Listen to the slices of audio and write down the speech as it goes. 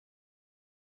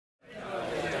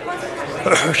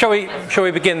shall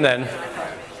we begin then?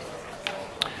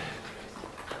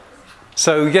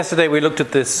 So yesterday we looked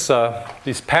at this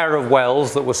pair of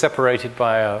wells that were separated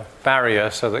by a barrier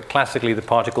so that classically the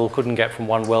particle couldn't get from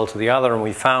one well to the other, and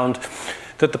we found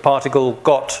that the particle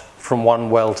got from one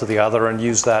well to the other and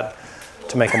used that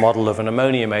to make a model of an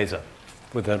ammonia maser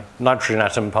with a nitrogen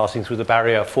atom passing through the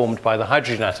barrier formed by the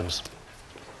hydrogen atoms.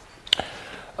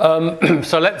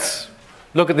 So let's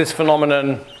look at this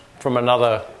phenomenon from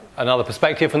another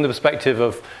perspective, from the perspective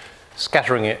of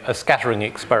a scattering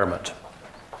experiment.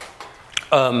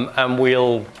 And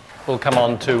we'll come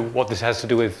on to what this has to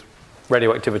do with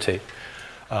radioactivity,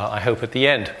 I hope, at the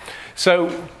end.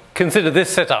 So consider this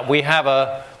setup. We have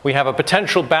a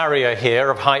potential barrier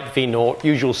here of height V0,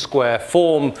 usual square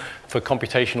form for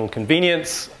computational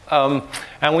convenience.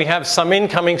 And we have some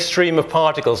incoming stream of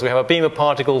particles. We have a beam of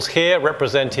particles here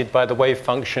represented by the wave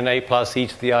function a plus e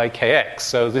to the I kx.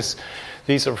 So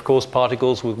these are, of course,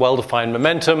 particles with well-defined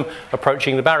momentum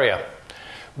approaching the barrier.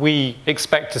 We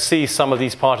expect to see some of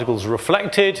these particles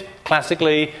reflected.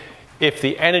 Classically, if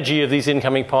the energy of these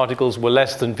incoming particles were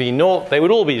less than V0, they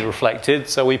would all be reflected.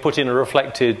 So we put in a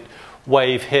reflected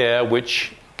wave here,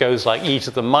 which goes like e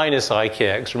to the minus I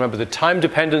kx. Remember the time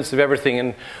dependence of everything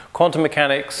in quantum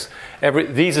mechanics. For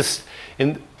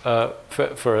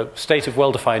a state of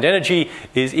well-defined energy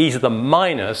is e to the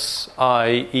minus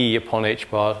I e upon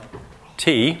h bar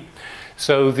t.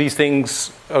 So these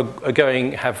things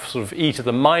have sort of e to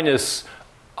the minus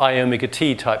I omega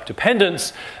t type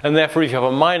dependence, and therefore if you have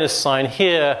a minus sign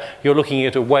here, you're looking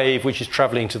at a wave which is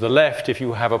traveling to the left. If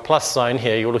you have a plus sign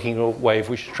here, you're looking at a wave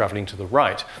which is traveling to the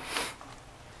right.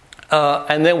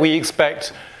 And then we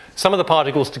expect some of the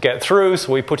particles to get through,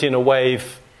 so we put in a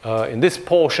wave in this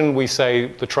portion. We say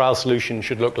the trial solution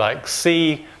should look like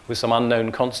c with some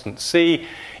unknown constant c,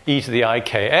 e to the I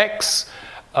kx.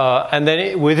 And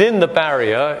then within the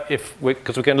barrier,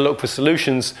 because we're going to look for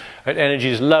solutions at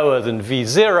energies lower than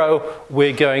V0,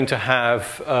 we're going to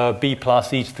have B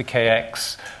plus e to the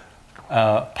kx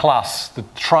plus. The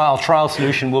trial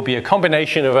solution will be a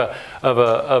combination of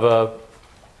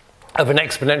an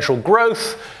exponential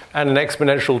growth and an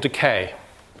exponential decay.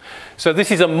 So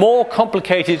this is a more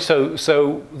complicated,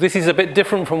 so this is a bit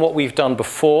different from what we've done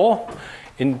before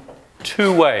in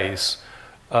two ways.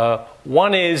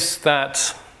 One is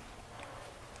that,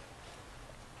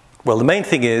 well, the main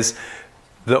thing is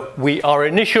that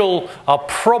our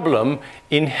problem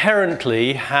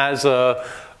inherently has a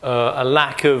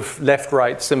lack of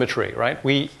left-right symmetry, right?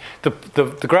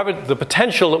 The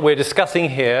potential that we're discussing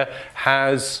here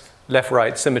has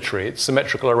left-right symmetry. It's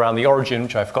symmetrical around the origin,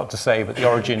 which I forgot to say, but the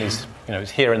origin is,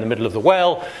 is here in the middle of the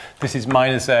well. This is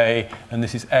minus a, and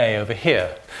this is a over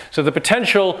here. So the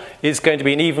potential is going to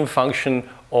be an even function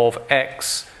of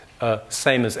x,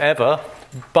 same as ever.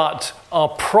 But our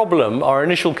problem, our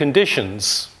initial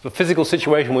conditions, the physical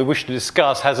situation we wish to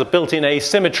discuss has a built-in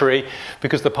asymmetry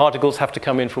because the particles have to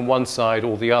come in from one side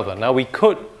or the other. Now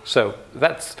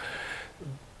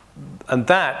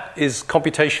that is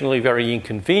computationally very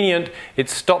inconvenient. It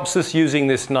stops us using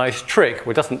this nice trick.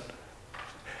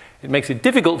 It makes it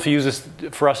difficult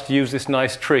for us to use this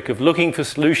nice trick of looking for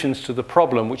solutions to the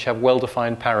problem which have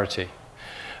well-defined parity,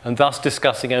 and thus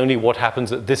discussing only what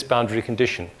happens at this boundary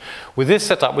condition. With this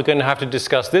setup, we're going to have to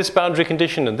discuss this boundary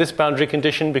condition and this boundary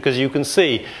condition because you can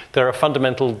see there are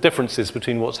fundamental differences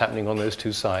between what's happening on those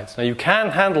two sides. Now, you can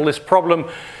handle this problem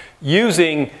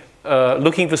using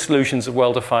looking for solutions of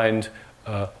well-defined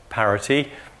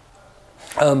parity,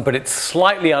 but it's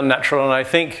slightly unnatural, and I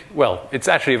think, well, it's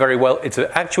actually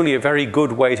a very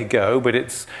good way to go, but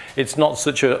it's not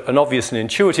such an obvious and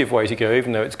intuitive way to go,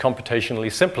 even though it's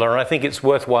computationally simpler. And I think it's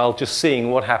worthwhile just seeing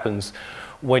what happens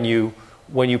when you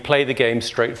play the game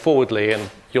straightforwardly, and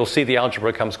you'll see the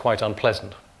algebra becomes quite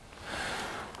unpleasant,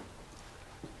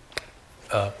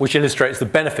 which illustrates the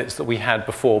benefits that we had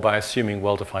before by assuming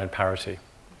well-defined parity.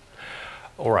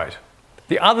 All right.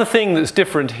 The other thing that's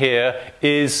different here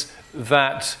is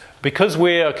that because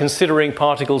we are considering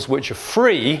particles which are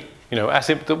free,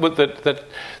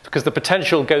 because the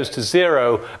potential goes to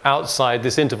zero outside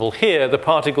this interval here, the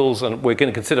particles, and we're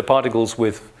going to consider particles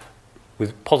with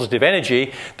positive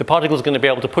energy, the particles are going to be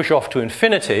able to push off to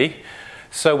infinity,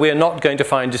 so we're not going to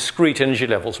find discrete energy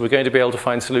levels. We're going to be able to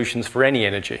find solutions for any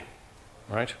energy,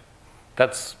 right?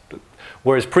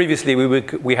 Whereas previously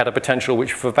we had a potential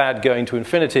which forbade going to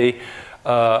infinity,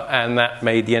 and that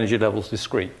made the energy levels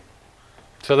discrete.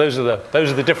 So those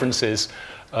are the differences,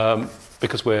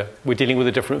 because we're dealing with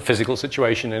a different physical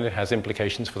situation, and it has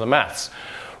implications for the maths.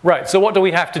 Right, so what do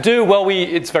we have to do? Well,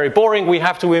 it's very boring. We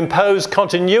have to impose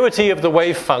continuity of the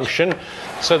wave function.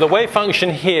 So the wave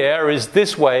function here is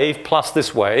this wave plus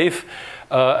this wave.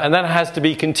 And that has to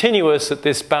be continuous at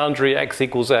this boundary x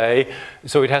equals a.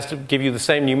 So it has to give you the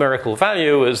same numerical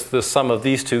value as the sum of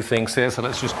these two things here. So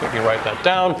let's just quickly write that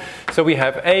down. So we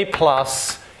have a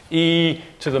plus e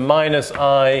to the minus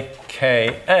I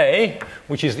k a,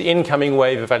 which is the incoming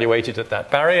wave evaluated at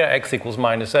that barrier, x equals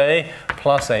minus a,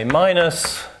 plus a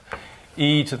minus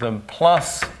e to the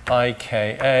plus I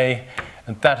k a.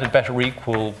 And that had better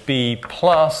equal b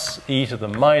plus e to the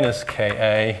minus k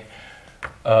a.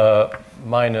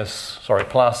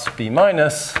 Plus b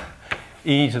minus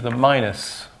e to the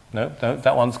minus, no,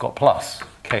 that one's got plus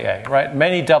ka, right?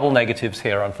 Many double negatives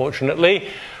here, unfortunately.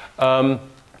 I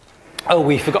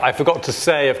forgot to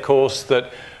say, of course,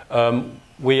 that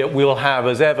we'll have,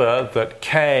 as ever, that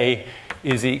k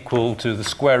is equal to the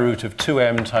square root of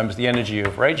 2m times the energy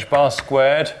over h bar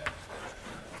squared,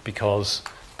 because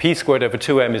p squared over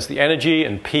 2m is the energy,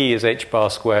 and p is h bar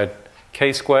squared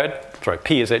k squared. Sorry,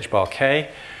 p is h bar k.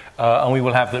 And we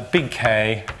will have that big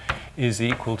K is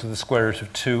equal to the square root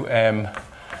of 2m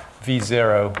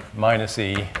v0 minus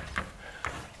e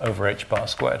over h bar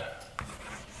squared.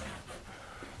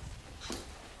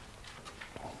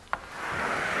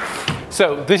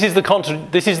 So this is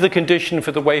the condition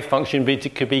for the wave function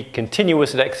to be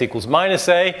continuous at x equals minus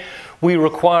a. We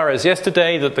require, as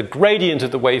yesterday, that the gradient of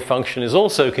the wave function is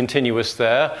also continuous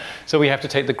there. So we have to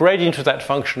take the gradient of that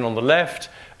function on the left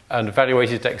and evaluate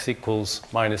it at x equals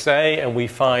minus a, and we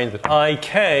find that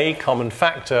ik, common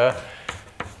factor,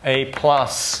 a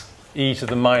plus e to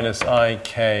the minus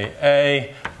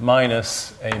ika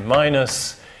minus a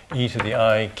minus e to the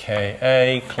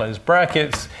ika, close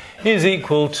brackets, is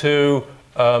equal to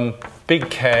big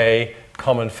K,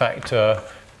 common factor,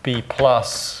 b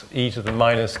plus e to the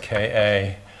minus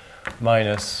ka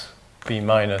minus b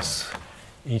minus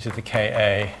e to the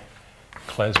ka,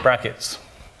 close brackets.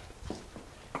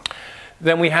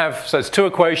 Then we have, so it's two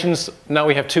equations. Now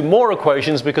we have two more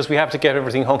equations because we have to get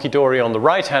everything honky-dory on the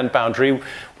right-hand boundary,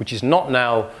 which is not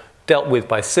now dealt with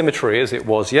by symmetry as it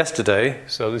was yesterday.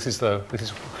 So this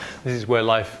is where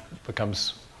life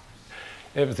becomes,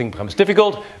 everything becomes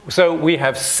difficult. So we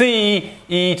have c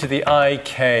e to the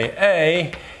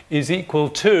ika is equal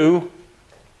to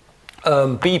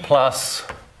b plus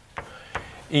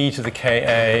e to the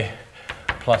ka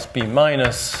plus b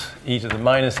minus e to the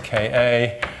minus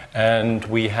ka. And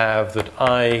we have that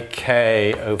ik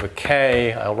over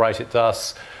k, I'll write it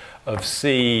thus, of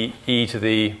c e to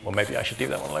the, or maybe I should leave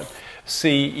that one alone,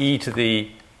 c e to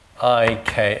the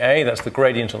ika, that's the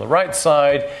gradient on the right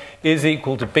side, is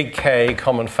equal to big K,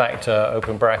 common factor,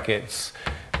 open brackets,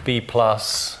 b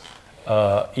plus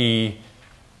e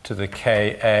to the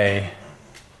ka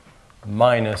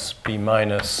minus b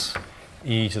minus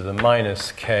e to the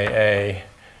minus ka,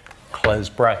 close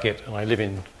bracket, and I live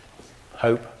in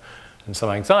hope and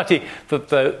some anxiety that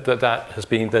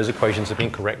those equations have been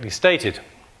correctly stated.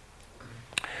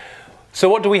 So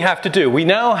what do we have to do? We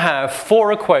now have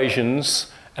 4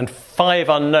 equations and 5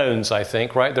 unknowns, I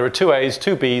think, right? There are 2 A's,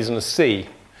 2 B's, and a C.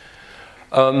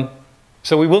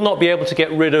 So we will not be able to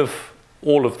get rid of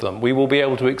all of them. We will be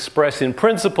able to express in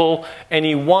principle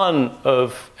any one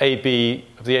of the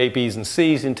A, B's, and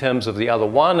C's in terms of the other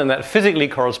one, and that physically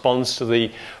corresponds to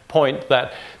the point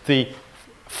that the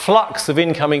flux of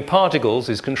incoming particles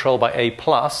is controlled by A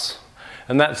plus,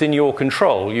 and that's in your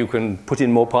control. You can put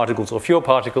in more particles or fewer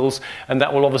particles, and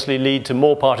that will obviously lead to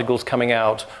more particles coming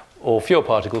out or fewer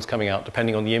particles coming out,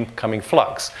 depending on the incoming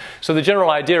flux. So the general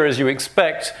idea is you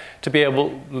expect to be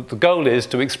able, the goal is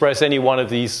to express any one of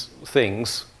these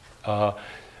things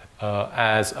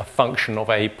as a function of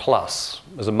A plus,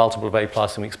 as a multiple of A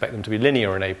plus, and we expect them to be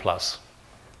linear in A plus.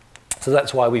 So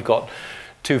that's why we've got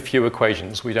too few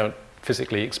equations. We don't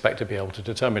physically expect to be able to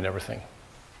determine everything.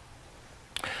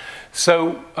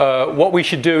 So what we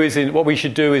should do is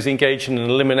engage in an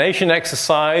elimination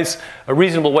exercise. A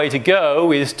reasonable way to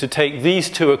go is to take these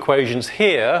 2 equations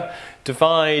here,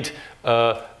 divide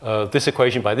this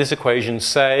equation by this equation,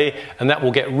 say, and that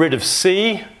will get rid of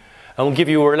C, and will give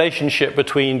you a relationship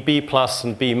between B plus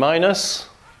and B minus.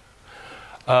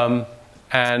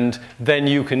 And then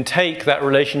you can take that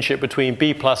relationship between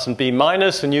B plus and B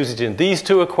minus and use it in these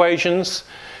 2 equations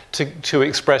to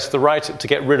express the right, to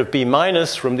get rid of B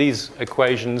minus from these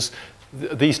equations,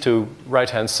 these 2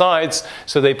 right-hand sides.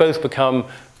 So they both become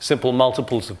simple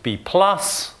multiples of B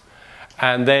plus.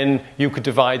 And then you could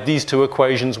divide these two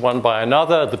equations one by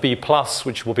another. The b plus,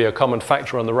 which will be a common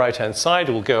factor on the right-hand side,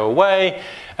 will go away.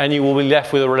 And you will be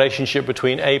left with a relationship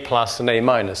between a plus and a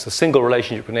minus, a single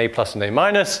relationship between a plus and a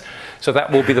minus. So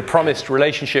that will be the promised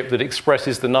relationship that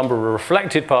expresses the number of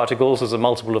reflected particles as a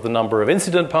multiple of the number of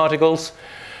incident particles.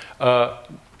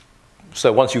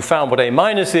 So once you've found what a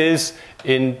minus is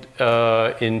in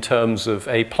terms of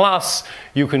a plus,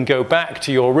 you can go back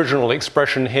to your original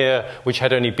expression here, which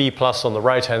had only b plus on the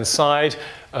right-hand side.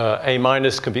 A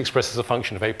minus can be expressed as a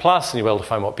function of a plus, and you'll be able to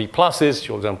find what b plus is.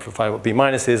 You'll be able to find what b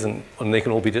minus is, and they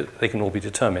can all be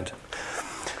determined.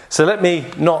 So let me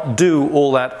not do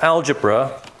all that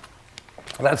algebra.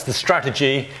 That's the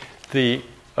strategy. The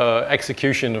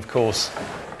execution, of course,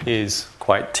 is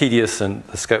quite tedious, and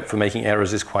the scope for making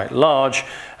errors is quite large.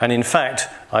 And in fact,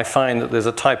 I find that there's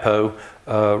a typo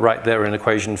right there in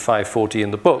equation 540 in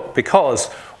the book, because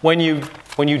when you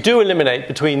do eliminate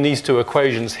between these two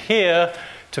equations here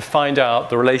to find out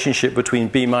the relationship between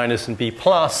b minus and b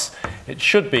plus, it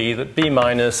should be that b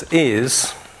minus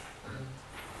is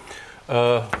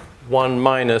 1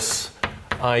 minus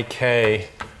ik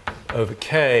over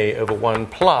k over 1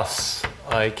 plus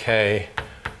ik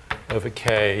over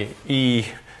k e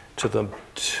to the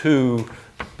 2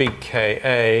 big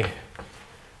Ka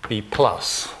b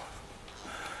plus.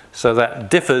 So that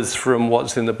differs from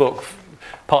what's in the book,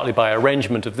 partly by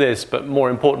arrangement of this, but more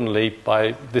importantly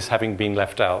by this having been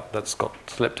left out. That's got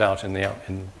slipped out in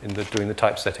doing the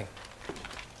typesetting.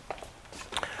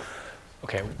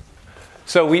 Okay,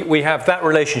 so we have that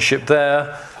relationship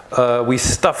there. We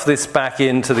stuff this back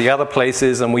into the other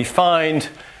places, and we find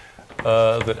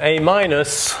that a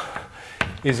minus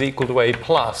is equal to a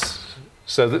plus.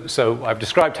 So I've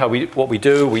described what we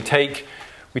do. We take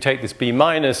this b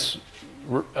minus,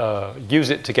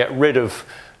 use it to get rid of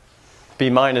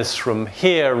b minus from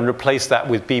here and replace that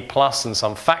with b plus and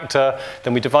some factor.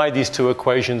 Then we divide these two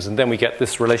equations, and then we get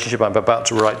this relationship I'm about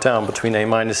to write down between a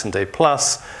minus and a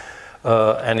plus.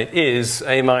 And it is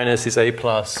a minus is a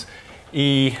plus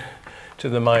e to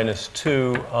the minus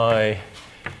 2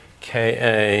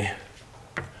 ika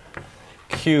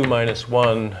q minus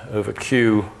 1 over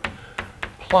q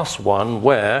plus 1,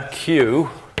 where q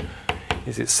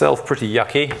is itself pretty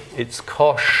yucky. It's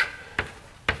cosh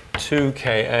 2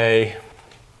 ka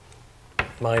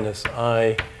minus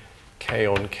I k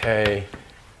on k,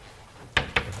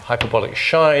 hyperbolic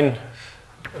shine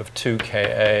of 2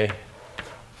 ka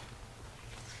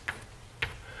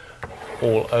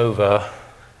all over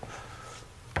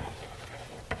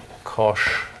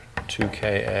cosh 2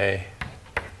 ka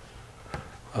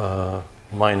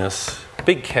minus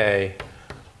big K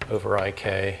over ik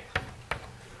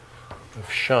of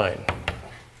shine.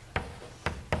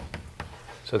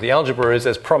 So the algebra is,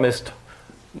 as promised,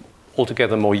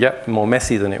 altogether more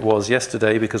messy than it was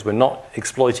yesterday, because we're not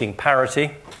exploiting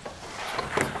parity.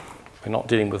 We're not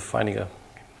dealing with finding a...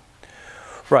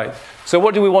 Right, so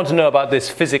what do we want to know about this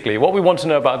physically? What we want to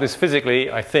know about this physically,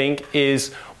 I think,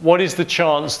 is what is the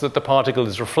chance that the particle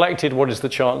is reflected? What is the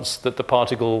chance that the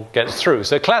particle gets through?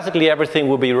 So classically, everything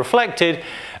will be reflected,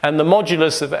 and the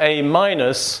modulus of A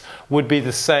minus would be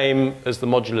the same as the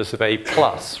modulus of A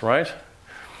plus, right?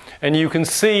 And you can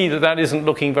see that that isn't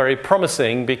looking very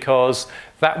promising, because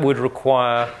that would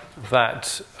require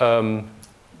that, well,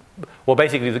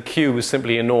 basically the Q was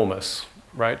simply enormous,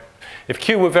 right? If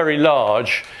Q were very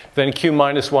large, then Q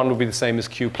minus 1 would be the same as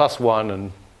Q plus 1,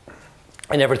 and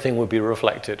everything would be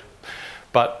reflected.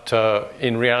 But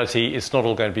in reality, it's not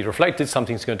all going to be reflected.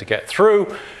 Something's going to get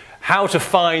through. How to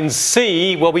find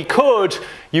C? Well,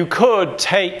 you could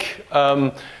take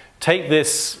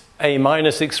this A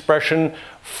minus expression,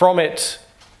 from it,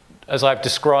 as I've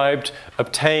described,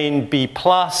 obtain B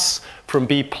plus, from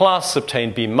B plus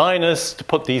obtain B minus, to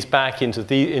put these back into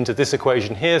this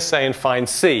equation here, say, and find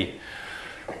C.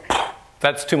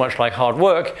 That's too much like hard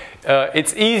work.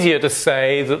 It's easier to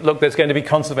say that, look, there's going to be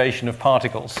conservation of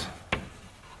particles.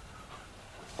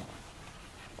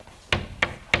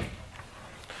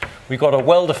 We've got a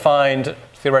well-defined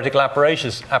theoretical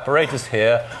apparatus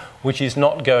here, which is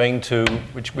not going to,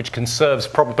 which conserves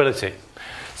probability.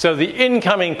 So the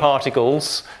incoming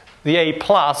particles, the A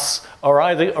plus, are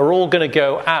all going to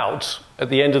go out at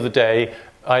the end of the day,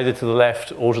 either to the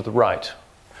left or to the right.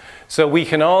 So we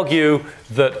can argue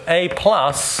that A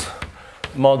plus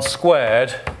mod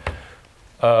squared,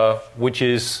 which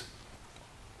is,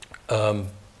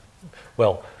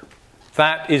 well,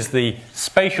 that is the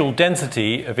spatial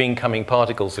density of incoming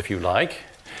particles, if you like.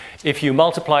 If you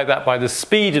multiply that by the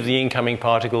speed of the incoming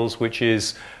particles, which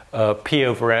is P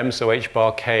over m, so h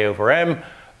bar k over m,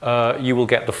 you will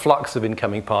get the flux of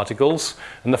incoming particles.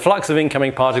 And the flux of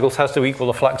incoming particles has to equal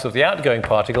the flux of the outgoing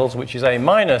particles, which is A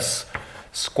minus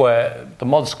square, the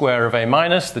mod square of A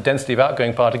minus, the density of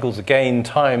outgoing particles, again,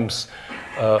 times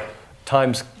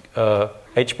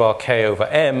h bar k over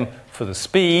m for the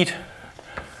speed,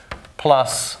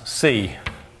 plus c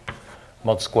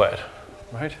mod squared,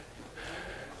 right?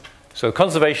 So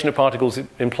conservation of particles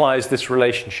implies this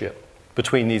relationship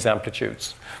between these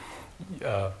amplitudes.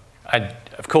 And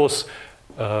of course,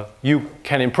 you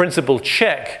can in principle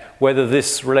check whether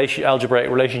this algebraic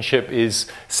relationship is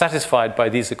satisfied by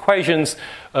these equations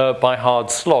by hard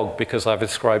slog, because I've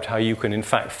described how you can in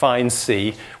fact find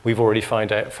C. We've already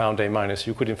found A minus.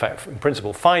 You could in fact, in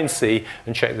principle, find C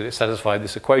and check that it satisfied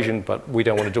this equation, but we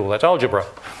don't want to do all that algebra.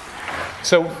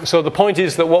 So the point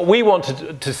is that what we want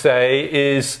to say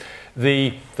is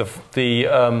the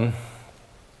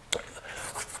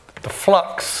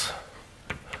flux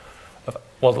of,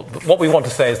 well, what we want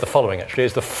to say is the following, actually,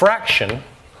 is the fraction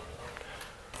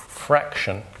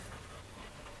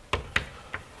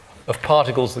of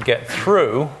particles that get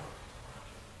through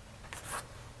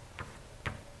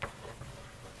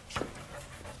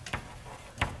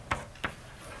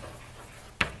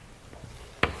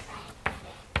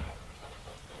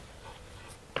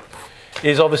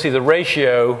is obviously the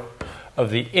ratio of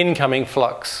the incoming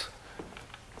flux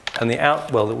and the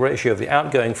ratio of the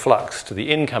outgoing flux to the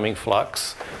incoming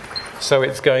flux. So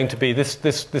it's going to be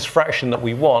this fraction that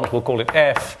we want, we'll call it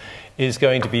F, is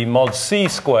going to be mod C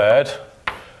squared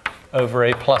over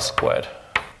A plus squared.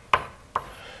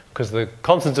 Because the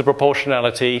constants of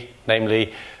proportionality,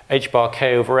 namely h bar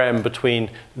k over m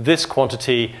between this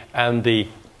quantity and the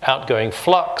outgoing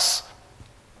flux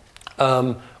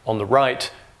on the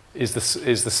right, is the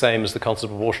same as the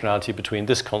constant of proportionality between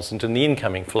this constant and the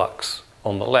incoming flux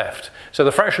on the left. So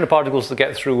the fraction of particles that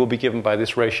get through will be given by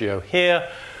this ratio here,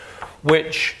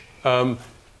 which,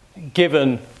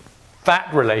 given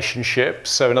that relationship,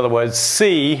 so in other words,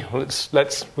 C,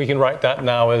 we can write that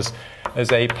now as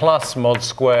A plus mod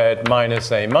squared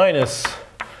minus A minus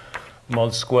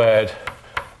mod squared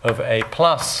of A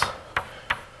plus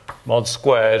mod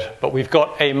squared, but we've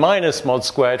got A minus mod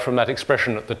squared from that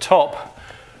expression at the top,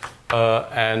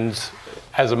 and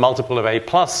as a multiple of A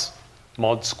plus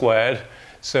mod squared,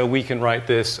 so we can write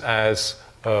this as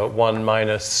 1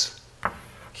 minus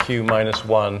q minus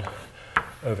 1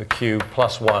 over q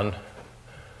plus 1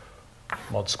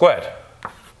 mod squared.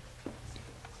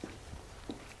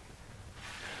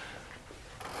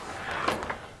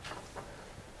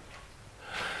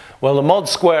 Well, the mod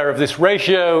square of this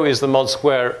ratio is the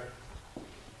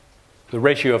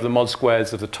ratio of the mod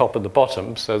squares of the top and the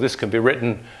bottom. So this can be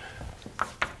written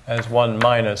as 1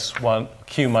 minus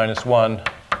q minus 1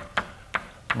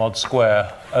 mod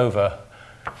square over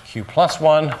q plus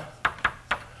 1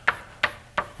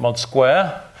 mod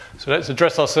square. So let's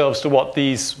address ourselves to what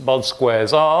these mod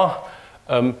squares are.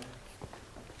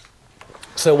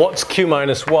 So what's q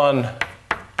minus 1?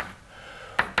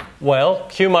 Well,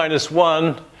 q minus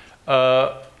 1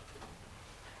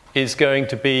 is going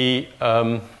to be,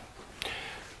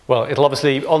 well, it'll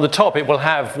obviously, on the top, it will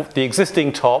have the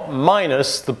existing top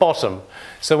minus the bottom.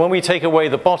 So when we take away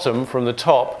the bottom from the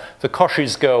top, the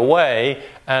Cauchys go away,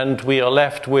 and we are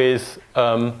left with,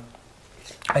 I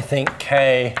think,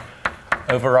 k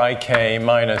over ik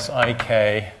minus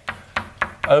ik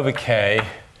over k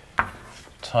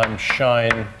times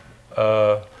sine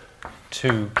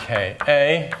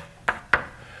 2ka.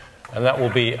 And that will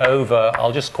be over,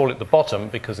 I'll just call it the bottom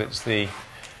because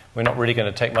we're not really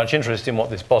going to take much interest in what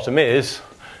this bottom is.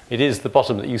 It is the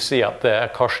bottom that you see up there,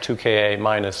 cosh 2ka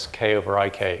minus k over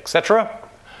ik, etc.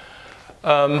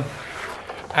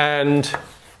 And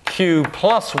q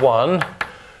plus 1,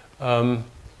 the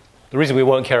reason we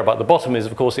won't care about the bottom is,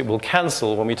 of course, it will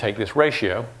cancel when we take this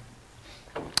ratio.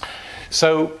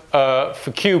 So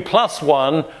for q plus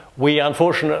 1, we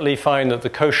unfortunately find that the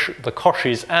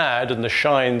Cauchys add and the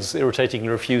shines irritatingly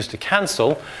refuse to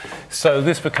cancel. So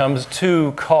this becomes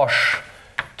 2 cosh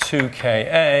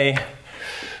 2ka.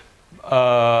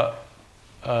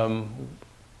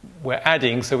 We're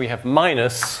adding, so we have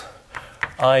minus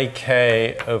ik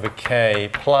over k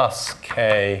plus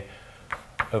k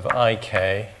over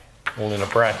ik, all in a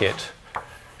bracket,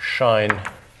 sine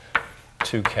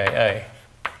 2ka.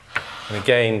 And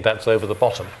again, that's over the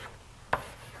bottom.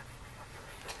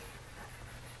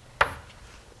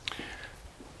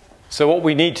 So what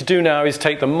we need to do now is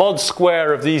take the mod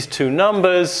square of these two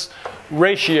numbers,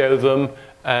 ratio them,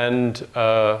 and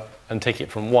take it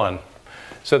from 1.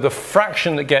 So the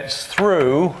fraction that gets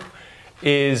through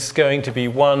is going to be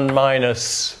 1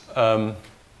 minus,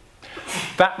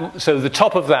 so the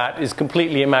top of that is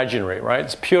completely imaginary, right?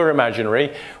 It's pure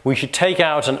imaginary. We should take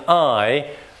out an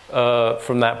I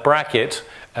from that bracket,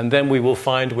 and then we will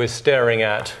find we're staring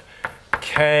at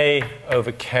k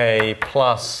over k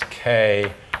plus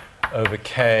k over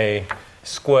k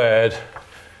squared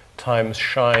times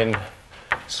shine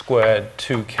squared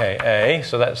 2ka.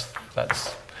 So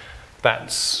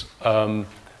that's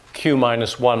q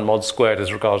minus 1 mod squared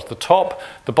as regards the top.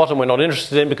 The bottom we're not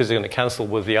interested in because they're going to cancel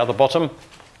with the other bottom.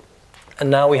 And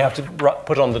now we have to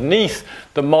put underneath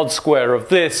the mod square of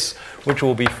this, which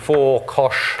will be 4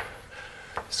 cosh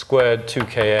squared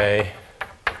 2ka,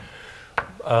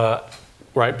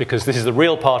 right, because this is the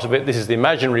real part of it, this is the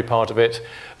imaginary part of it.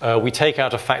 We take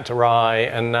out a factor I,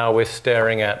 and now we're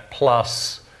staring at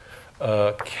plus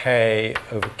k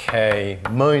over k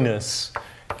minus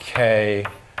k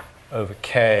over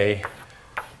k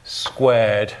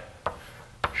squared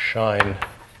shine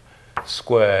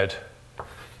squared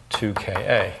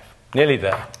 2ka. Nearly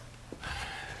there.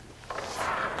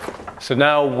 So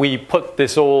now we put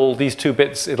these two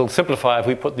bits, it'll simplify if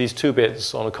we put these two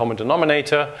bits on a common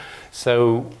denominator.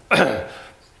 So the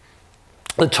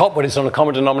top, when it's on a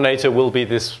common denominator, will be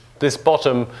this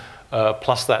bottom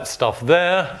plus that stuff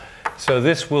there. So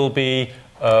this will be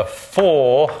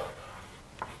 4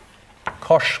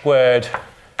 cosh squared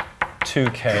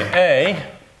 2ka.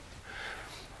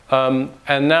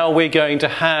 And now we're going to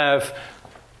have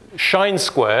shine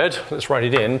squared, let's write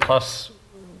it in, plus,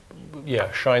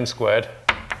 yeah, shine squared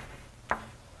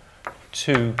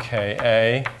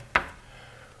 2ka,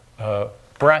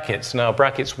 brackets. Now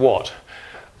brackets what?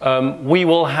 We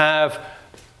will have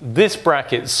this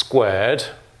bracket squared,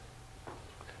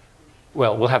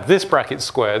 well, we'll have this bracket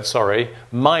squared, sorry,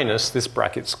 minus this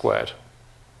bracket squared.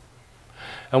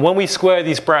 And when we square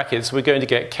these brackets, we're going to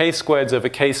get k squareds over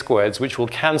k squareds, which will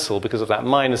cancel because of that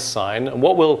minus sign. And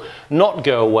what will not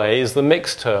go away is the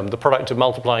mixed term, the product of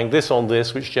multiplying this on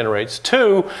this, which generates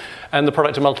 2, and the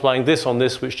product of multiplying this on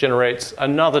this, which generates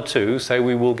another 2. So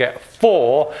we will get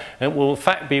 4, and it will in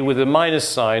fact be with a minus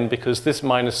sign, because this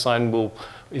minus sign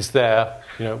is there,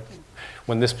 you know.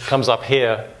 When this comes up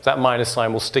here, that minus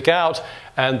sign will stick out,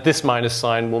 and this minus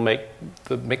sign will make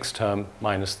the mixed term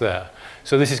minus there.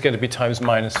 So this is going to be times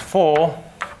minus 4,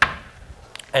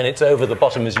 and it's over the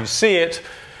bottom as you see it,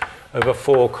 over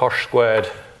 4 cosh squared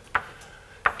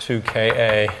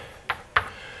 2ka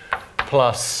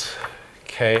plus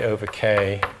k over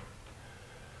k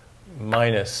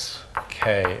minus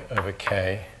k over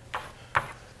k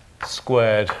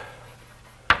squared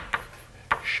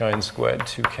shine squared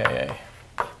 2ka.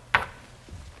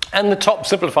 And the top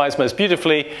simplifies most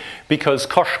beautifully because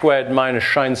cosh squared minus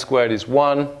shine squared is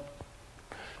 1.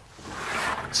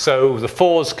 So the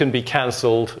 4's can be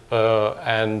cancelled,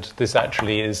 and this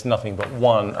actually is nothing but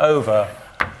 1 over.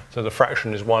 So the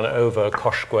fraction is 1 over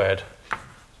cosh squared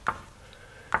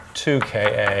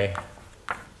 2ka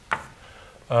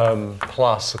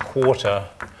plus a quarter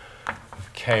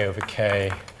of k over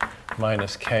k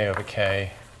minus k over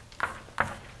k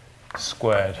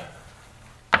squared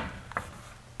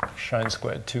shine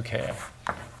squared 2ka.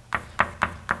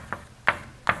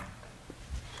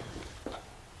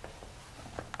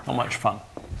 Not much fun.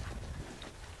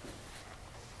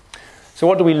 So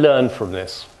what do we learn from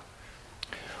this?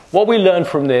 What we learn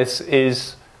from this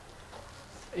is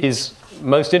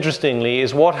most interestingly,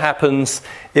 is what happens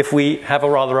if we have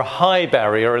a high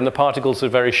barrier and the particles are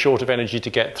very short of energy to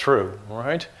get through, all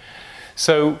right?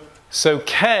 So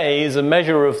K is a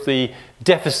measure of the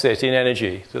deficit in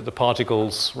energy that the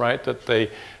particles, right, that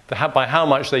by how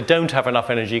much they don't have enough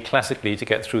energy classically to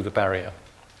get through the barrier.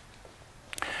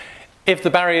 If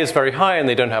the barrier is very high and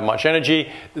they don't have much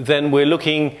energy, then we're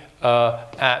looking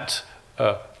at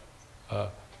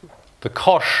the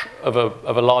cosh of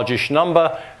a largish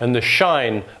number and the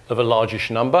shine of a largish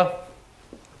number.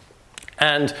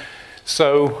 And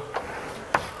so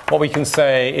what we can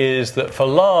say is that for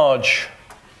large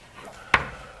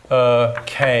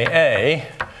Ka,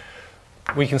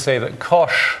 we can say that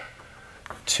cosh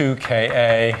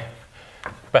 2Ka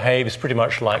behaves pretty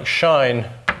much like shine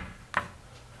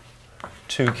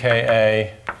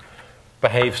 2Ka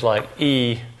behaves like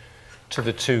e to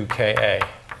the 2Ka,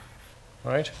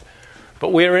 right?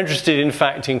 But we're interested, in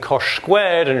fact, in cosh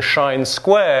squared and shine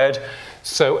squared,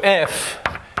 so F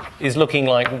is looking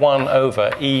like 1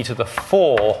 over e to the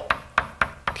 4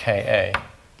 Ka.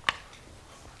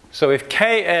 So if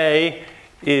Ka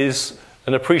is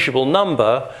an appreciable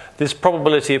number, this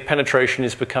probability of penetration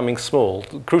is becoming small.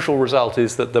 The crucial result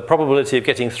is that the probability of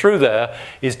getting through there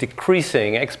is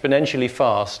decreasing exponentially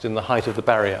fast in the height of the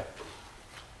barrier.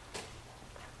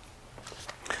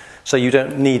 So you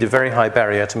don't need a very high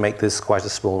barrier to make this quite a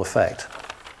small effect.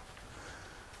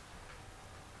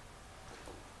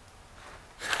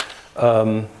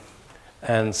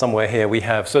 And somewhere here we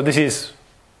have, so this is,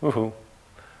 woohoo.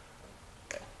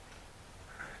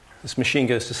 This machine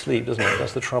goes to sleep, doesn't it?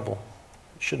 That's the trouble.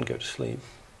 It shouldn't go to sleep.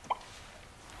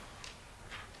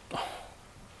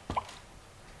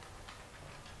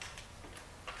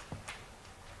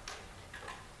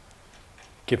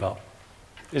 Give up.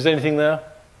 Is there anything there?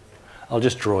 I'll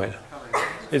just draw it.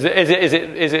 Is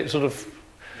it sort of,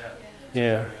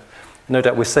 yeah. No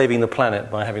doubt we're saving the planet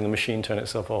by having the machine turn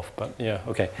itself off, but yeah,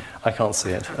 okay. I can't see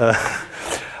it.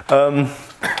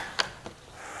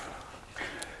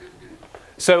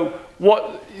 So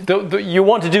what you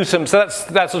want to do some, so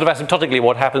that's sort of asymptotically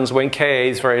what happens when Ka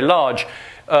is very large.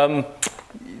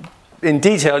 In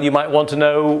detail, you might want to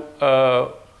know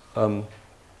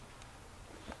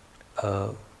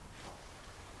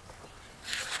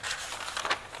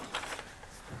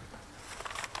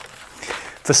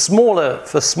for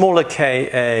smaller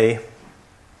Ka,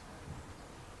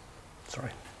 sorry.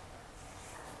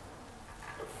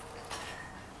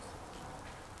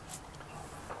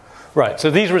 Right,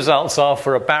 so these results are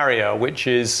for a barrier, which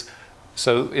is,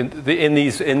 so in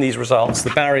these results,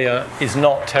 the barrier is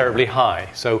not terribly high.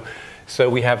 So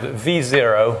we have that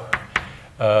V0,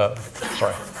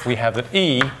 we have that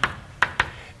E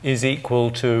is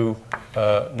equal to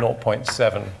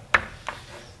 0.7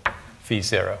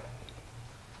 V0.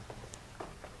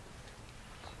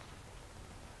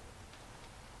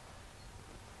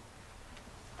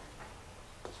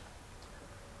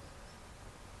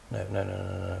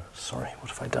 No. Sorry, what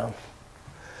have I done?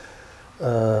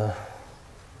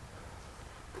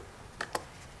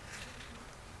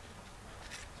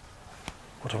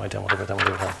 What have I done?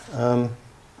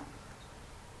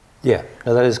 Yeah,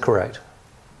 no, that is correct.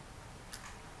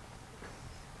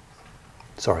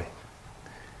 Sorry.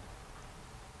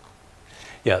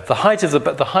 Yeah, the height of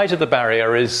the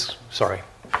barrier is, sorry.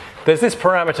 There's this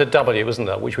parameter W, isn't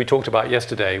there, which we talked about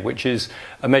yesterday, which is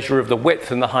a measure of the width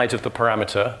and the height of the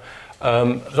parameter,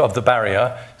 of the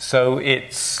barrier. So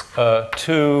it's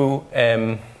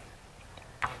 2m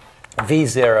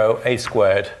V0 A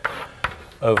squared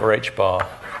over h bar,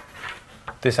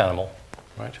 this animal,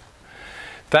 right?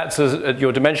 That's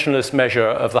your dimensionless measure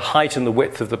of the height and the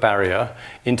width of the barrier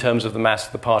in terms of the mass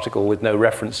of the particle with no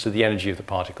reference to the energy of the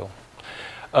particle.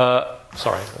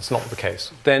 Sorry, that's not the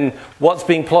case. Then what's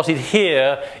being plotted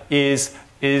here is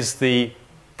the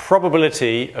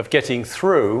probability of getting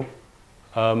through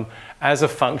as a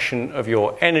function of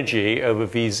your energy over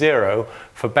V0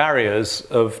 for barriers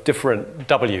of different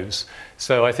Ws.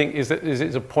 So I think, is it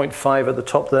a 0.5 at the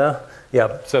top there?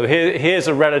 Yeah, so here's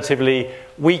a relatively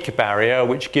weak barrier,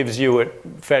 which gives you at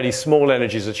fairly small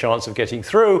energies a chance of getting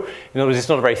through. In other words, it's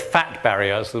not a very fat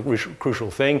barrier, that's the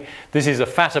crucial thing. This is a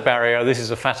fatter barrier, this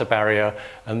is a fatter barrier,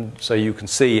 and so you can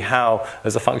see how,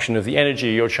 as a function of the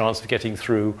energy, your chance of getting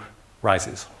through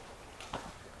rises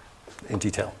in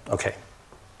detail. Okay.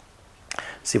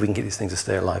 See if we can get these things to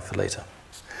stay alive for later.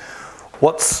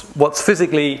 What's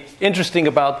physically interesting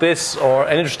about this, or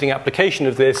an interesting application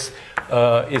of this,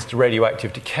 is the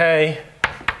radioactive decay.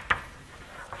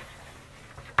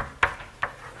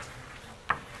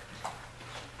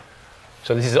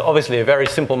 So this is obviously a very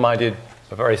simple-minded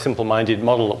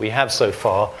model that we have so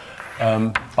far,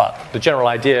 but the general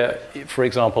idea, for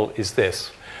example, is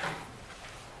this.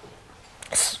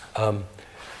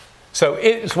 So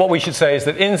what we should say is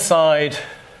that inside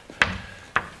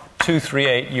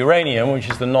 238 uranium, which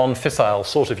is the non-fissile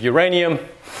sort of uranium,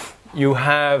 you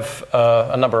have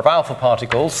a number of alpha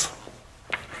particles.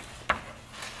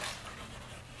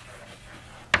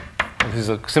 This is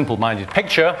a simple-minded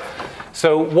picture.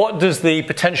 So what does the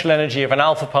potential energy of an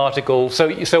alpha particle,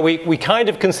 so we kind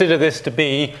of consider this to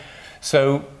be,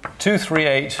 so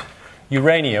 238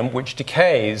 uranium, which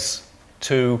decays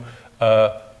to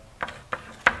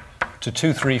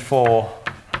 234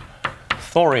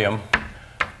 thorium,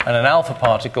 and an alpha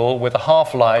particle with a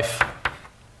half-life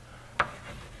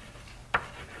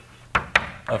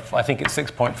of, I think it's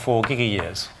 6.4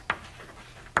 gigayears.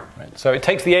 Right? So it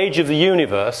takes the age of the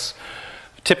universe,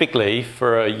 typically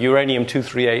for a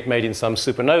uranium-238 made in some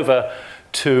supernova,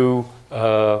 to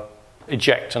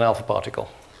eject an alpha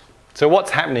particle. So what's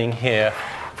happening here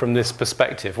from this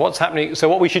perspective? What's happening? So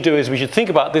what we should do is we should think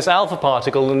about this alpha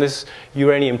particle and this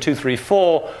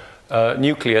uranium-234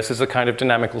 nucleus as a kind of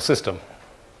dynamical system.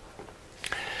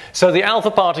 So the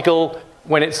alpha particle,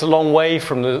 when it's a long way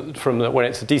when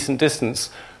it's a decent distance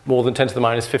more than 10 to the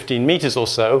minus 15 meters or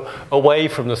so away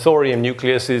from the thorium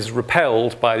nucleus is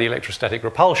repelled by the electrostatic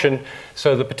repulsion.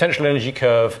 So the potential energy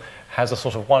curve has a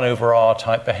sort of 1 over r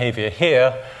type behavior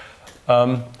here.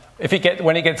 When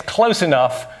it gets close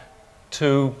enough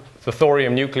to the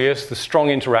thorium nucleus, the strong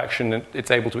interaction, it's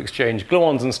able to exchange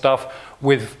gluons and stuff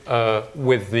with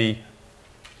the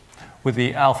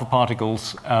alpha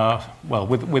particles,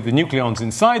 with the nucleons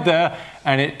inside there,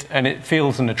 and it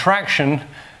feels an attraction.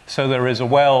 So there is a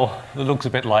well that looks a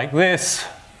bit like this,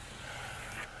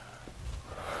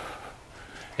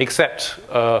 except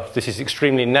this is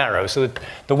extremely narrow. So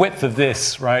the width of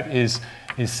this, right, is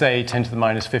say 10 to the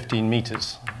minus 15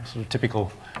 meters, sort of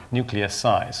typical nucleus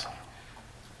size.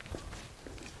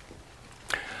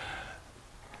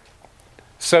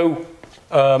 So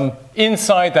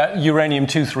inside that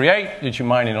uranium-238 that you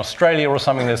mine in Australia or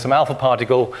something, there's some alpha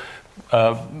particle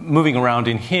moving around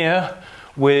in here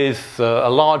with a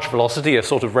large velocity, a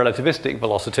sort of relativistic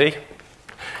velocity.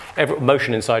 Every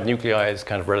motion inside nuclei is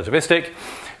kind of relativistic.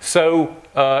 So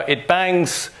it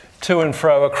bangs to and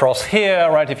fro across here,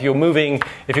 right? If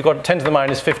you've got 10 to the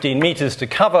minus 15 meters to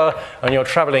cover and you're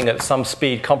traveling at some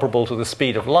speed comparable to the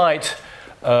speed of light,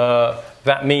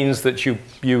 that means that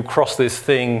you cross this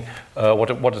thing,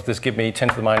 what does this give me? 10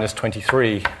 to the minus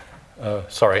 23,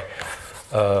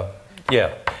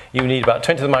 yeah. You need about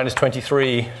 10 to the minus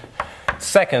 23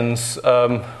 seconds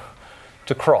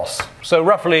to cross. So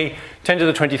roughly 10 to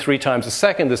the 23 times a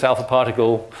second, this alpha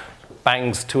particle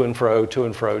bangs to and fro, to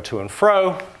and fro, to and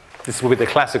fro. This will be the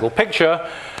classical picture.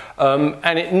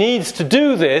 And it needs to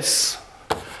do this,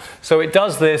 so it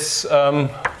does this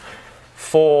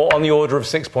for on the order of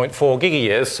 6.4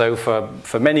 gigayears, so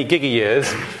for many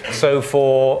gigayears. So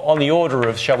for on the order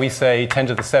of, shall we say, 10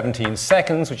 to the 17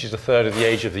 seconds, which is a third of the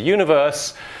age of the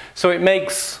universe. So it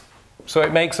makes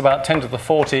about 10 to the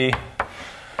 40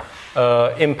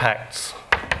 impacts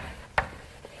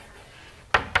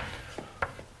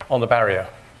on the barrier.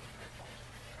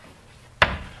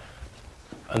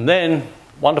 And then,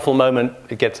 wonderful moment,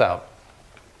 it gets out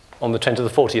on the 10 to the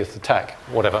 40th attack,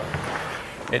 whatever.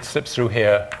 It slips through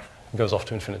here and goes off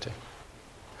to infinity.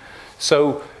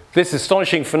 So this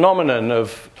astonishing phenomenon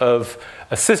of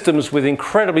systems with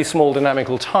incredibly small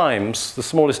dynamical times, the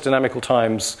smallest dynamical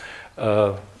times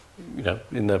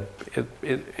in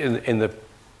the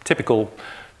typical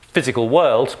physical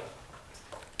world,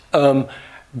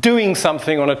 doing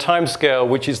something on a timescale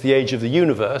which is the age of the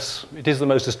universe. It is the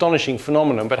most astonishing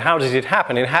phenomenon, but how does it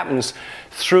happen? It happens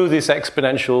through this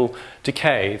exponential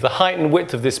decay. The height and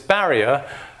width of this barrier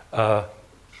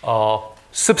are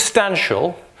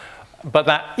substantial, but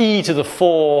that e to the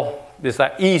 4, there's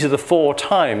that e to the 4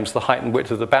 times the height and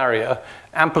width of the barrier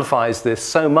amplifies this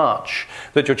so much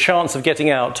that your chance of getting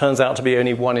out turns out to be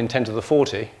only 1 in 10 to the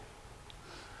 40.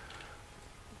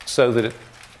 So that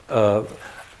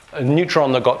a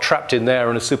neutron that got trapped in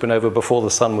there in a supernova before the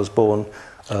sun was born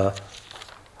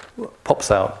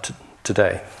pops out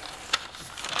today.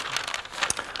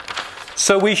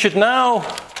 So we should now,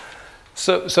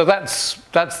 so that's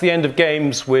the end of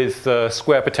games with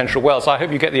square potential wells. I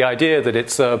hope you get the idea that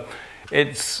it's a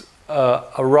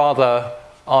rather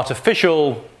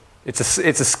artificial, it's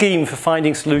a scheme for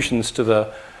finding solutions to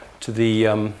the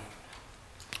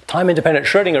time-independent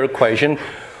Schrödinger equation,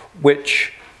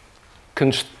 which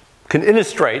can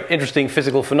illustrate interesting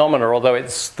physical phenomena, although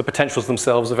the potentials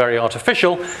themselves are very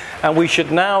artificial. And we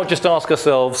should now just ask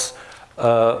ourselves,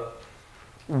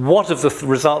 what of the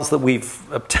results that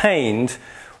we've obtained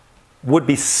would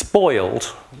be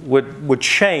spoiled, would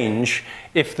change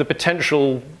if the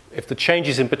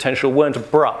changes in potential weren't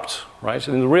abrupt, right?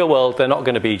 In the real world, they're not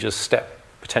going to be just step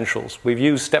potentials. We've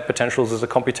used step potentials as a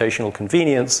computational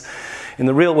convenience. In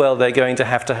the real world, they're going to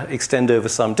have to extend over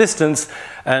some distance,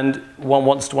 and one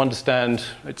wants to understand,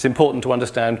 it's important to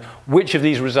understand which of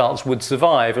these results would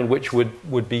survive and which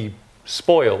would be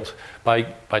spoiled by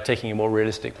taking a more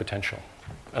realistic potential.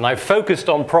 And I've focused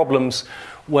on problems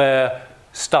where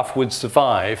stuff would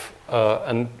survive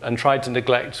and tried to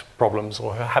neglect problems,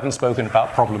 or haven't spoken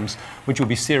about problems which would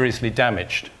be seriously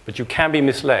damaged, but you can be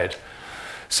misled.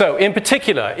 So in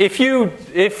particular, if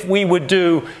we would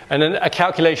do a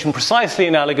calculation precisely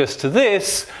analogous to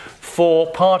this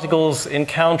for particles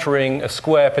encountering a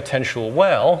square potential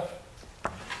well,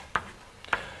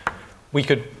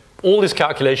 all this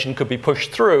calculation could be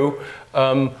pushed through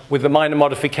with the minor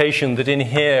modification that in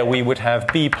here we would have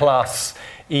b plus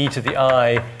e to the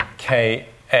I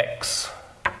kx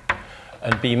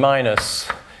and b minus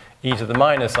e to the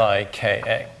minus I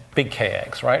kx, big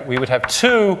kx, right? We would have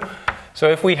two. So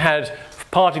if we had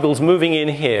particles moving in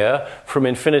here from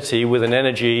infinity with an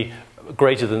energy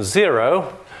greater than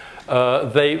 0,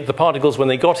 the particles, when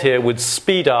they got here, would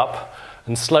speed up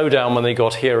and slow down when they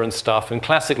got here and stuff, and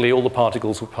classically all the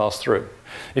particles would pass through.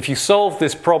 If you solve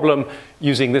this problem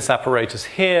using this apparatus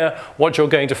here, what you're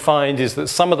going to find is that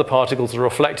some of the particles are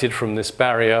reflected from this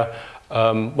barrier.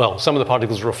 Well, some of the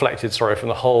particles are reflected, sorry, from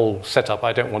the whole setup.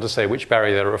 I don't want to say which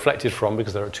barrier they're reflected from,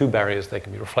 because there are two barriers they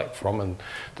can be reflected from, and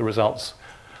the results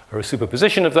are a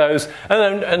superposition of those,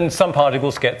 and some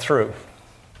particles get through.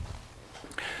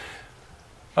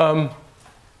 And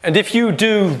if you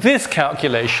do this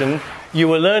calculation,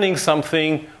 you are learning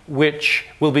something which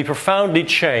will be profoundly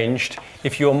changed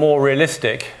if you're more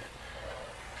realistic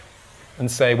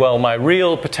and say, well, my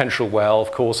real potential well,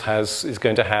 of course, is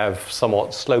going to have somewhat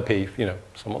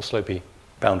slopey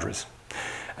boundaries.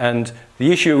 And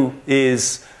the issue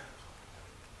is,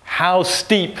 how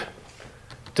steep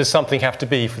does something have to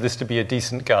be for this to be a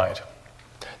decent guide?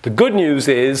 The good news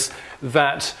is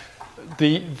that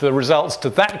the results to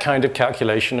that kind of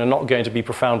calculation are not going to be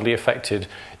profoundly affected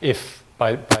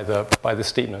by the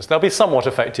steepness. They'll be somewhat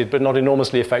affected, but not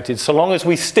enormously affected, so long as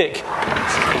we stick.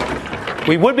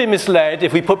 We would be misled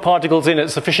if we put particles in at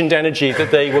sufficient energy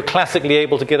that they were classically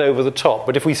able to get over the top.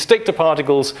 But if we stick to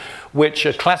particles which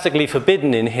are classically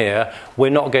forbidden in here,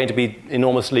 we're not going to be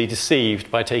enormously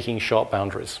deceived by taking sharp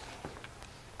boundaries.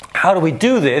 How do we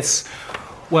do this?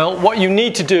 Well, what you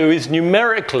need to do is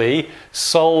numerically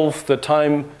solve the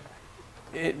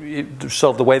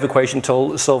wave equation,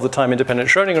 solve the time-independent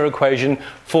Schrödinger equation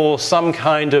for some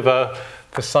kind of a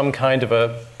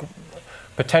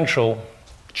potential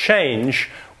change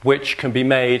which can be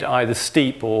made either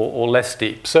steep or less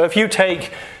steep. So if you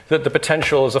take that the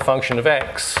potential as a function of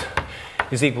x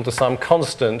is equal to some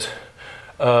constant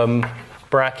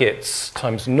brackets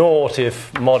times naught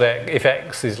if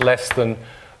x is less than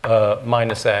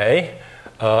minus a,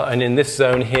 and in this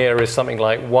zone here is something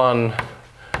like 1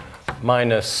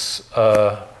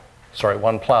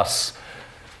 plus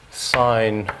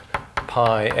sine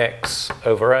pi x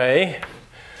over a.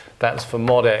 That's for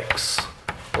mod x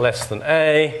less than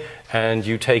a, and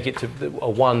you take it to a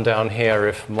 1 down here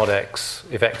if x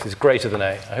is greater than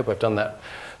a. I hope I've done that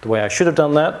the way I should have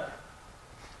done that.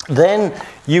 Then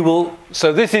you will,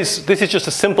 so this is just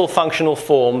a simple functional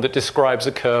form that describes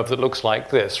a curve that looks like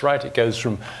this, right? It goes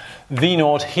from v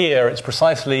naught here, it's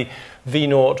precisely v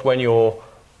naught when you're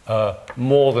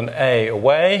more than a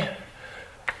away,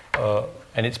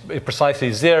 and it's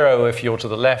precisely 0 if you're to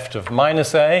the left of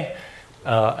minus a,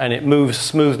 and it moves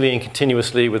smoothly and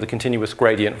continuously with a continuous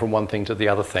gradient from one thing to the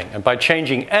other thing. And by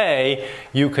changing a,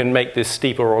 you can make this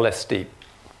steeper or less steep.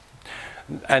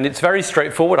 And it's very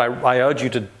straightforward. I urge you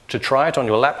to try it on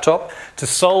your laptop. To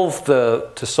solve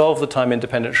the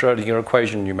time-independent Schrödinger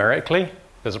equation numerically,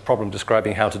 there's a problem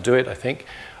describing how to do it, I think,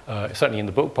 certainly in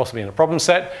the book, possibly in a problem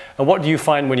set. And what do you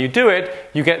find when you do it?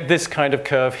 You get this kind of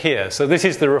curve here. So this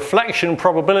is the reflection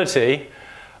probability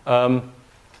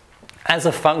as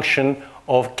a function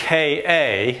of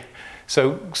Ka.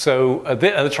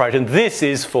 That's right. And this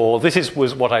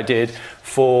was what I did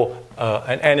for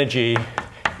an energy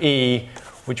E,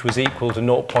 which was equal to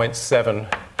 0.7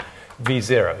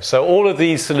 V0. So all of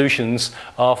these solutions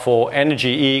are for energy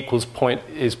E equals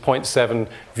 0.7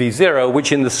 V0,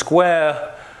 which in the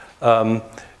square,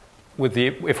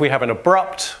 if we have an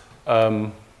abrupt,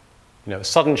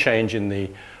 sudden change in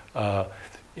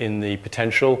the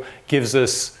potential, gives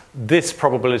us this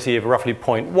probability of roughly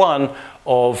 0.1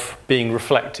 of being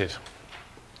reflected.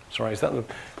 Sorry,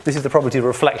 this is the probability of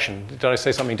reflection. Did I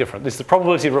say something different? This is the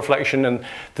probability of reflection, and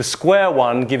the square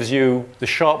one gives you, the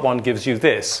sharp one gives you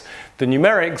this. The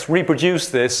numerics reproduce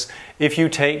this if you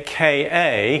take Ka,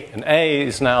 and A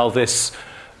is now this,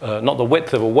 not the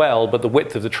width of a well, but the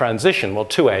width of the transition. Well,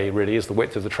 2A really is the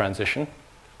width of the transition.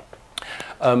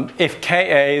 If Ka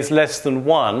is less than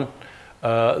 1,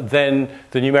 then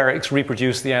the numerics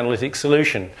reproduce the analytic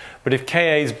solution. But if Ka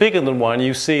is bigger than 1,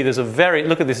 you see there's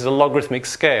look at this as a logarithmic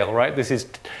scale, right? This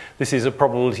is a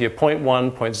probability of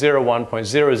 0.1, 0.01,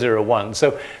 0.001.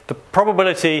 So the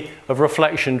probability of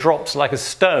reflection drops like a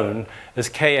stone as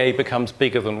Ka becomes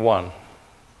bigger than 1.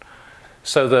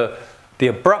 So the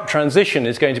abrupt transition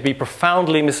is going to be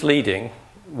profoundly misleading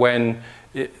when,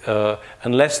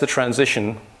 unless the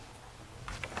transition,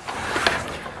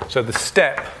 so the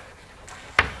step,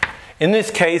 in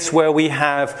this case where we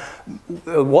have,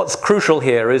 what's crucial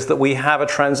here is that we have a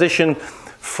transition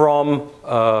from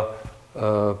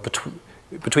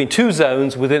between two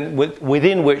zones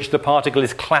within which the particle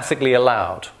is classically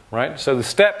allowed, right? So the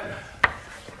step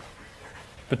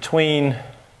between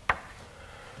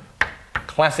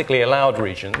classically allowed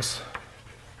regions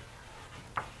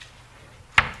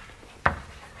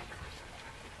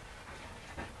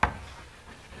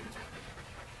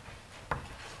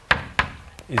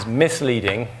is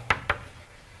misleading.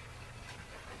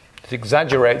 It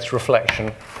exaggerates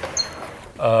reflection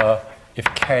if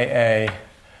Ka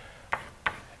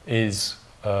is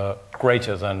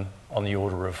greater than on the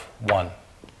order of 1.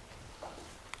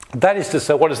 That is to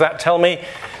say, what does that tell me?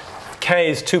 K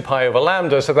is 2 pi over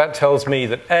lambda, so that tells me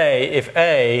that if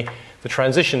A, the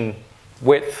transition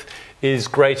width, is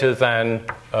greater than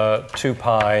 2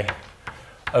 pi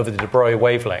over the de Broglie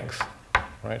wavelength,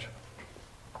 right?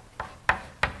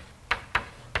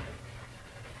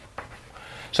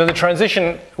 So the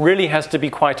transition really has to be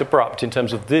quite abrupt in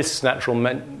terms of this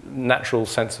natural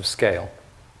sense of scale.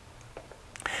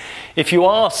 If you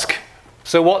ask,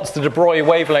 so what's the de Broglie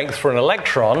wavelength for an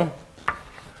electron?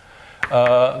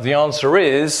 The answer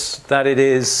is that it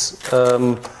is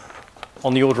on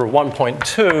the order of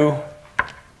 1.2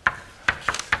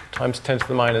 times 10 to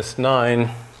the minus 9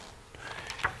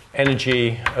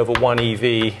 energy over 1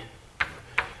 eV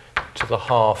to the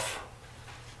half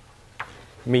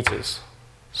meters.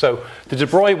 So the de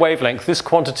Broglie wavelength, this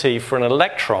quantity for an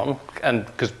electron, and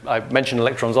because I mentioned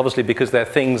electrons obviously because they're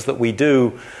things that we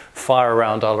do fire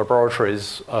around our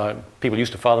laboratories. People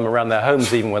used to fire them around their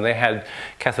homes even when they had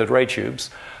cathode ray tubes.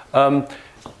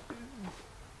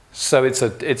 So it's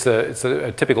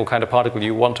a typical kind of particle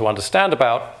you want to understand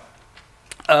about.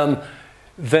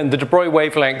 Then the de Broglie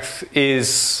wavelength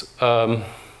is a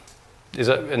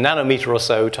nanometer or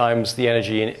so times the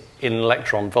energy in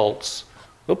electron volts.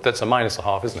 Oop, that's a minus a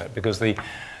half, isn't it? Because the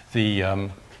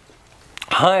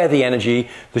higher the energy,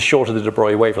 the shorter the de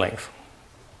Broglie wavelength.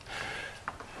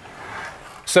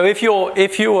 So if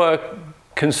you are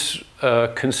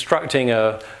constructing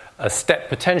a step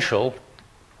potential,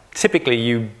 typically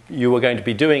you are going to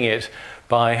be doing it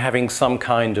by having some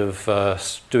kind of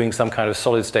doing some kind of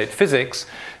solid state physics,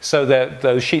 so that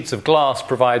those sheets of glass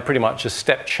provide pretty much a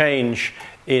step change.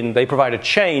 They provide a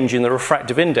change in the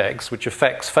refractive index, which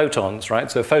affects photons, right?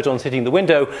 So photons hitting the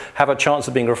window have a chance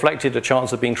of being reflected, a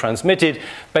chance of being transmitted,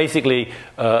 basically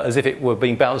as if it were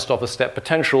being bounced off a step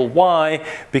potential. Why?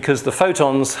 Because the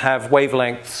photons have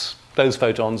wavelengths, those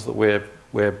photons that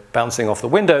we're bouncing off the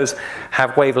windows,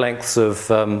 have wavelengths of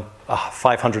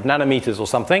 500 nanometers or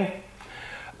something.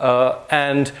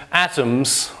 And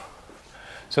atoms,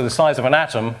 so the size of an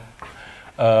atom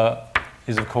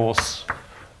is, of course,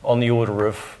 on the order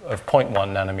of 0.1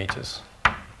 nanometers.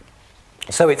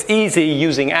 So it's easy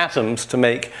using atoms to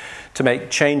make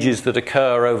changes that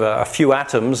occur over a few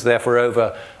atoms, therefore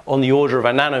over on the order of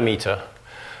a nanometer.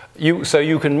 So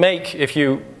you can make, if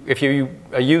you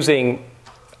are using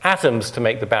atoms to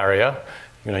make the barrier,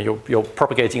 you know, you're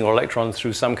propagating your electrons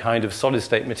through some kind of solid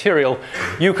state material,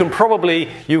 you can probably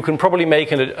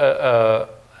make a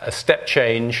step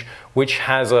change which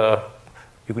has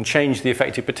you can change the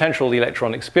effective potential the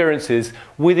electron experiences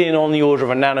within on the order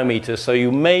of a nanometer. So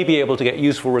you may be able to get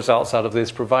useful results out of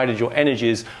this provided your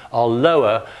energies are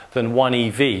lower than 1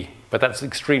 eV. But that's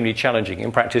extremely challenging.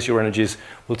 In practice, your energies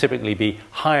will typically be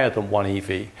higher than 1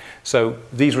 eV. So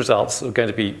these results are going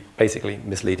to be basically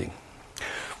misleading.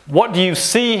 What you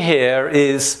see here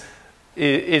is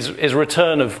a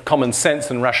return of common sense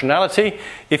and rationality.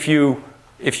 If you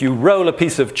roll a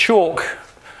piece of chalk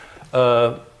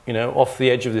off the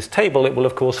edge of this table, it will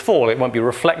of course fall. It won't be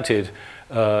reflected.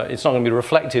 It's not going to be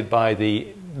reflected by the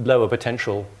lower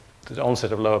potential, the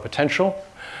onset of lower potential.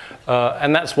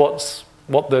 And that's what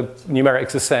the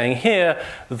numerics are saying here,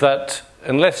 that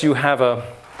unless you have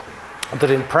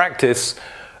that in practice,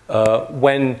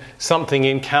 when something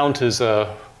encounters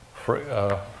a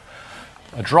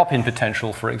drop in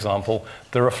potential, for example,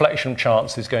 the reflection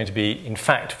chance is going to be, in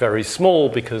fact, very small,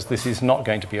 because this is not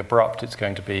going to be abrupt. It's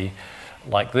going to be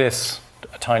like this,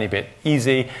 a tiny bit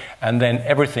easy, and then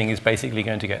everything is basically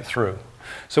going to get through.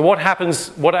 So what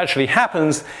actually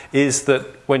happens is that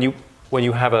when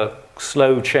you have a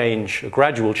slow change, a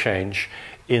gradual change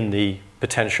in the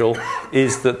potential,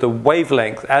 is that the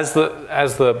wavelength, as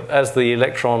the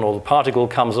electron or the particle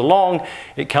comes along,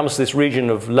 it comes to this region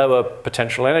of lower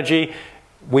potential energy.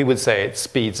 We would say it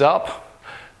speeds up.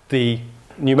 The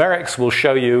numerics will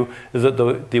show you that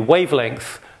the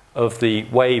wavelength of the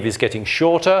wave is getting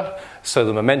shorter, so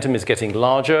the momentum is getting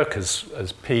larger, because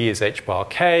as p is h bar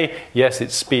k, yes,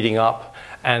 it's speeding up,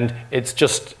 and it's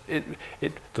just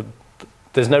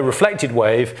there's no reflected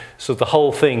wave, so the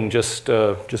whole thing just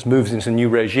moves into a new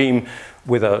regime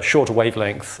with a shorter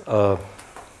wavelength,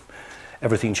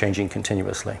 everything changing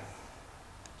continuously.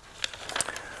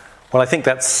 Well, I think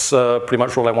that's pretty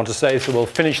much all I want to say, so we'll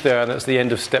finish there, and that's the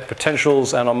end of step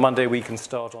potentials, and on Monday we can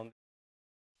start on